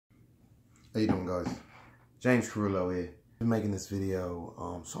How you doing, guys? James Carulo here. Been making this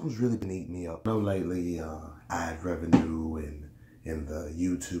video. Something's really been eating me up. I know lately, ad revenue and in the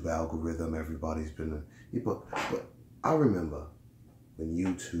YouTube algorithm, everybody's been. But I remember when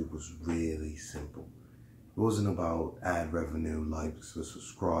YouTube was really simple. It wasn't about ad revenue, likes, or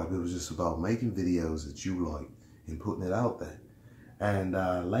subscribe. It was just about making videos that you like and putting it out there.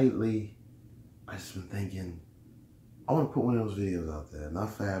 And lately, I just been thinking, I want to put one of those videos out there. Not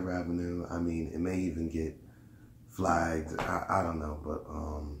for ad revenue. I mean, it may even get flagged. I don't know, but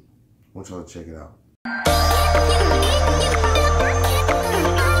I want y'all to check it out.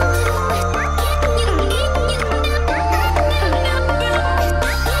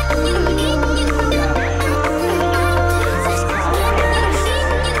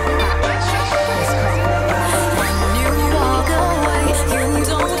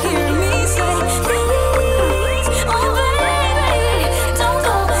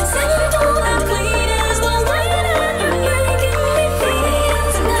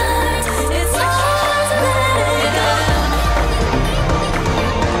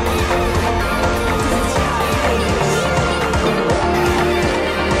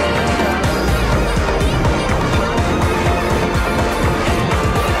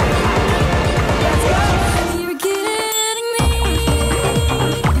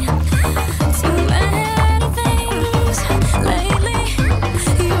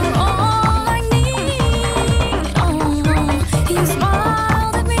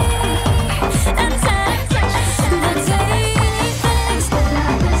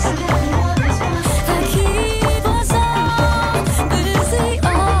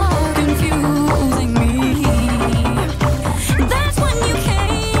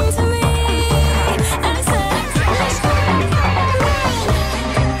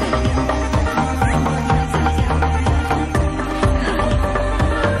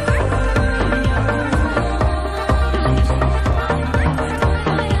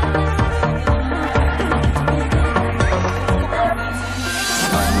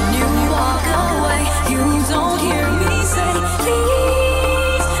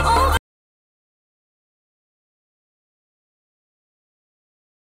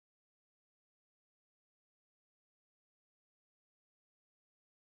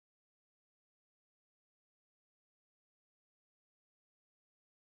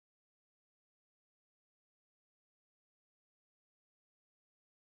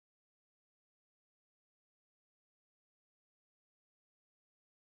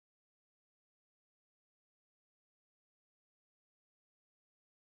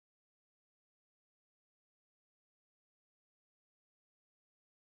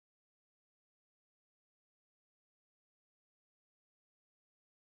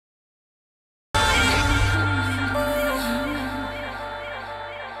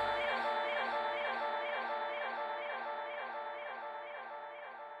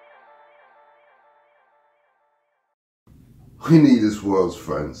 We need this world's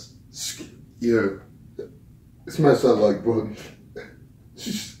friends. You know, this might sound like, but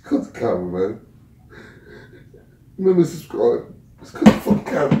just cut the camera, man. Remember, subscribe. Just cut the fucking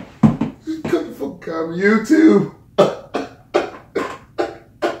camera. Just cut the fucking camera. YouTube.